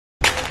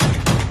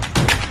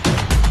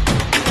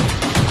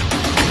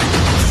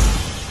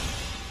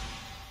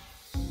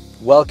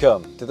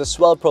Welcome to the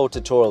SwellPro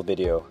tutorial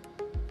video.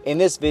 In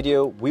this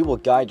video, we will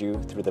guide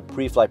you through the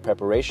pre-flight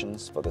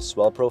preparations for the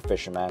SwellPro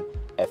Fisherman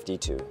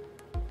FD2.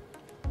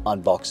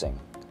 Unboxing.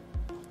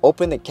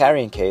 Open the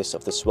carrying case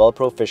of the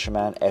SwellPro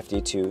Fisherman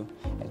FD2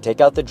 and take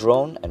out the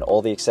drone and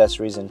all the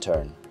accessories in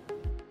turn.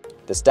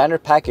 The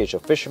standard package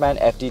of Fisherman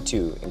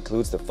FD2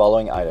 includes the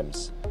following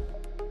items.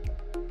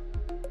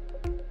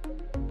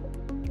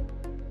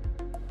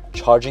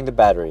 Charging the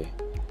battery.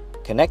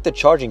 Connect the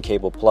charging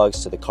cable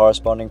plugs to the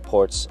corresponding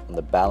ports on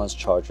the balanced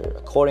charger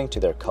according to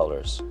their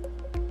colors.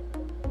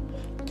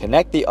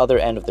 Connect the other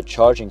end of the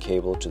charging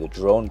cable to the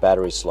drone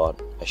battery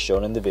slot as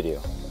shown in the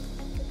video.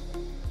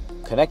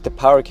 Connect the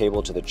power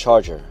cable to the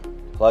charger,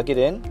 plug it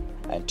in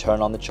and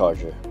turn on the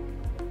charger.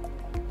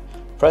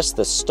 Press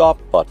the stop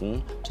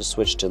button to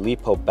switch to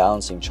LiPo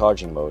balancing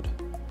charging mode.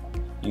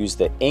 Use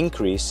the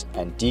increase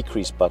and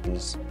decrease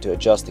buttons to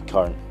adjust the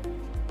current.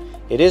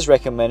 It is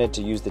recommended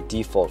to use the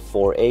default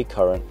 4A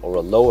current or a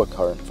lower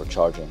current for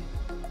charging.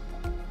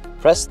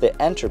 Press the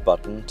enter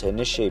button to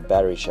initiate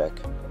battery check.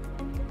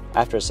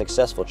 After a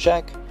successful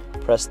check,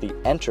 press the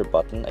enter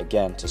button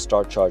again to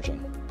start charging.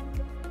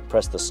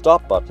 Press the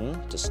stop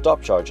button to stop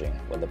charging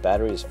when the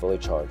battery is fully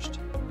charged.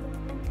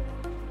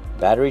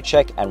 Battery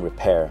check and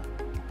repair.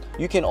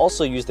 You can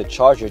also use the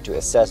charger to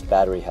assess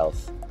battery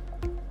health.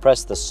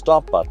 Press the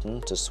stop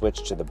button to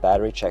switch to the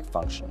battery check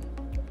function.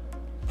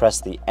 Press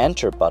the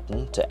enter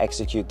button to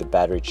execute the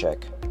battery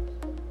check.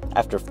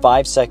 After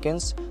 5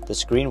 seconds, the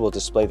screen will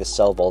display the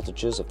cell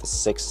voltages of the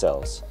 6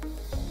 cells.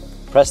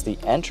 Press the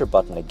enter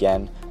button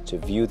again to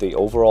view the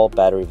overall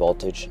battery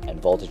voltage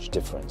and voltage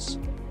difference.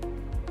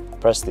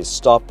 Press the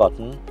stop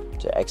button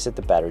to exit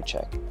the battery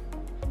check.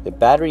 The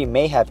battery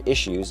may have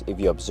issues if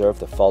you observe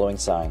the following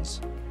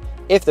signs.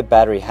 If the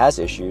battery has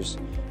issues,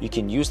 you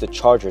can use the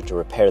charger to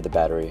repair the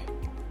battery.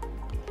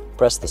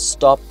 Press the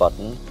stop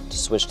button to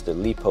switch to the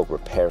LiPo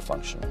repair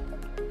function.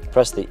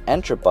 Press the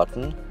enter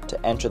button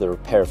to enter the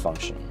repair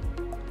function.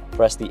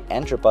 Press the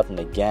enter button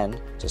again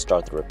to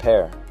start the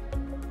repair.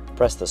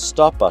 Press the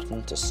stop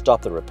button to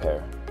stop the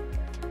repair.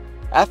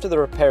 After the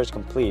repair is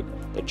complete,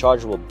 the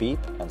charger will beep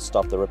and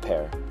stop the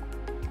repair.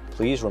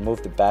 Please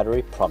remove the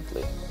battery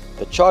promptly.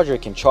 The charger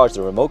can charge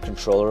the remote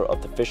controller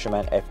of the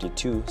Fisherman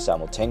FD2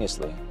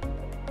 simultaneously.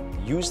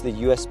 Use the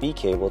USB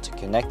cable to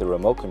connect the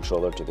remote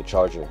controller to the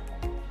charger.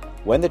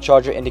 When the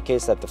charger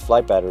indicates that the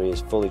flight battery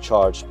is fully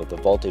charged with the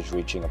voltage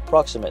reaching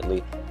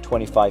approximately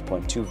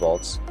 25.2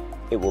 volts,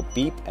 it will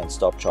beep and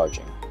stop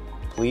charging.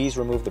 Please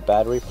remove the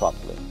battery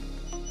promptly.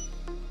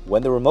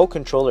 When the remote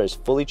controller is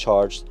fully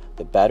charged,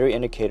 the battery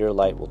indicator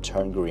light will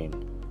turn green.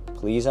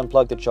 Please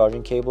unplug the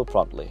charging cable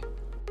promptly.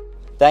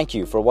 Thank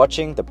you for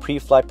watching the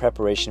pre-flight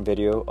preparation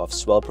video of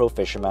SwellPro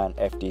Fisherman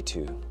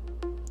FD2.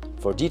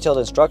 For detailed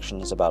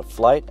instructions about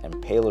flight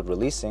and payload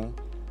releasing,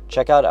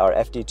 check out our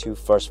FD2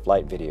 first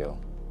flight video.